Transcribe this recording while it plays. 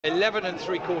11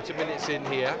 3/4 minutes in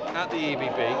here at the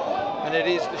EBB, and it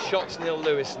is the Shots 0,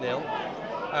 Lewis 0.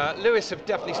 Lewis have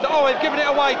definitely oh, they've given it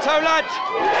away. Tolaj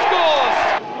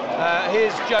scores.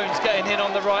 Here's Jones getting in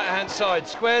on the right hand side,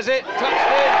 squares it, touched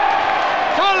in.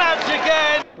 Tolaj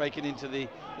again, breaking into the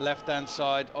left hand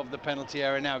side of the penalty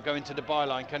area now, going to the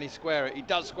byline. Can he square it? He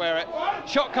does square it.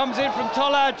 Shot comes in from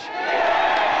Tolaj.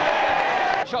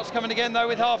 Shots coming again though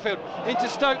with Harfield into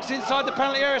Stokes inside the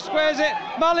penalty area, squares it.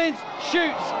 Mullins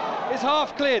shoots, it's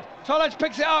half cleared. Tolaj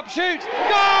picks it up, shoots,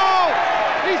 goal!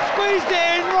 He squeezed it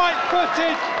in right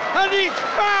footed and he's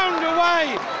found a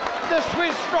way, the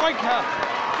Swiss striker,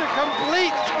 to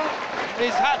complete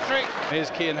his hat-trick.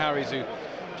 Here's Kean Harries, who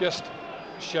just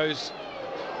shows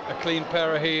a clean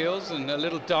pair of heels and a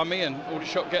little dummy, and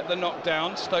Aldershot get the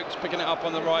knockdown. Stokes picking it up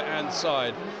on the right hand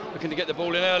side, looking to get the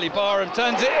ball in early. Barham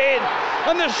turns it in,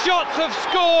 and the Shots have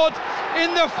scored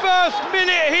in the first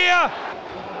minute here.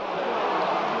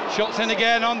 Shots in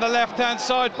again on the left hand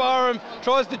side. Barham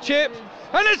tries the chip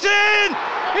and it's in.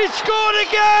 He's scored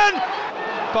again.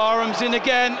 Barham's in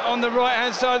again on the right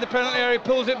hand side of the penalty area,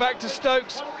 pulls it back to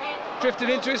Stokes, drifted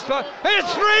into his spot.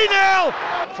 It's 3-0.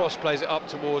 Frost plays it up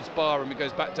towards Barham. He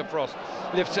goes back to Frost,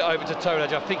 lifts it over to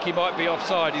Tolaj. I think he might be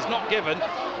offside. He's not given,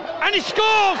 and he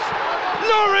scores.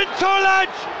 Laurent Tolaj.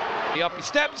 Up he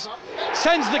steps,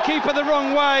 sends the keeper the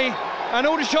wrong way, and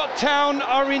Aldershot Town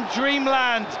are in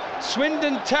dreamland.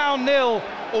 Swindon Town 0,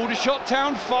 Aldershot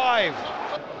Town 5.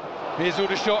 Here's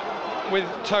Aldershot with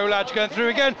Tolaj going through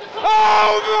again.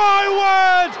 Oh my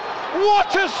word!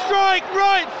 What a strike,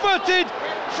 right-footed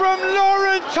from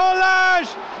Laurent Tolaj.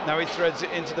 Now he threads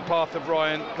it into the path of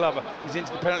Ryan Glover. He's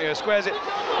into the penalty area, squares it,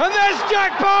 and there's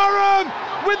Jack Barham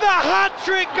with the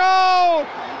hat-trick goal.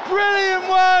 Brilliant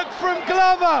work from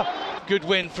Glover. Good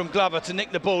win from Glover to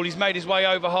nick the ball. He's made his way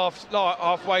over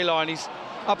halfway line. He's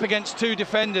up against two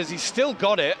defenders. He's still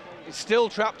got it. He's still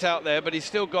trapped out there, but he's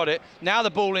still got it. Now the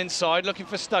ball inside, looking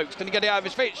for Stokes. Can he get it out of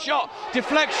his feet? Shot,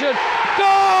 deflection,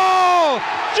 goal!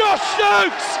 Josh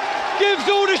Stokes gives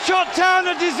Aldershot Town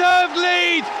a deserved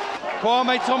lead.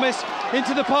 Kwame Thomas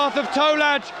into the path of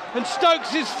Tolaj, and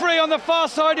Stokes is free on the far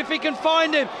side if he can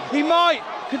find him. He might.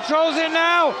 Controls it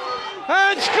now,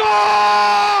 and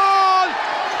scores!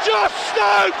 Josh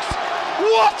Stokes!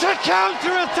 What a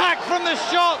counter-attack from the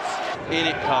Shots! In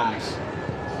it comes.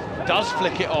 Does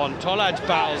flick it on. Tolaj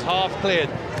battles, half cleared.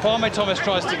 Kwame Thomas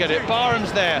tries to get it.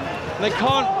 Barham's there. They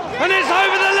can't, and it's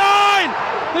over the line!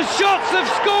 The Shots have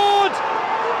scored!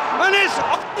 And it's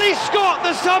Ollie Scott,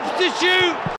 the substitute!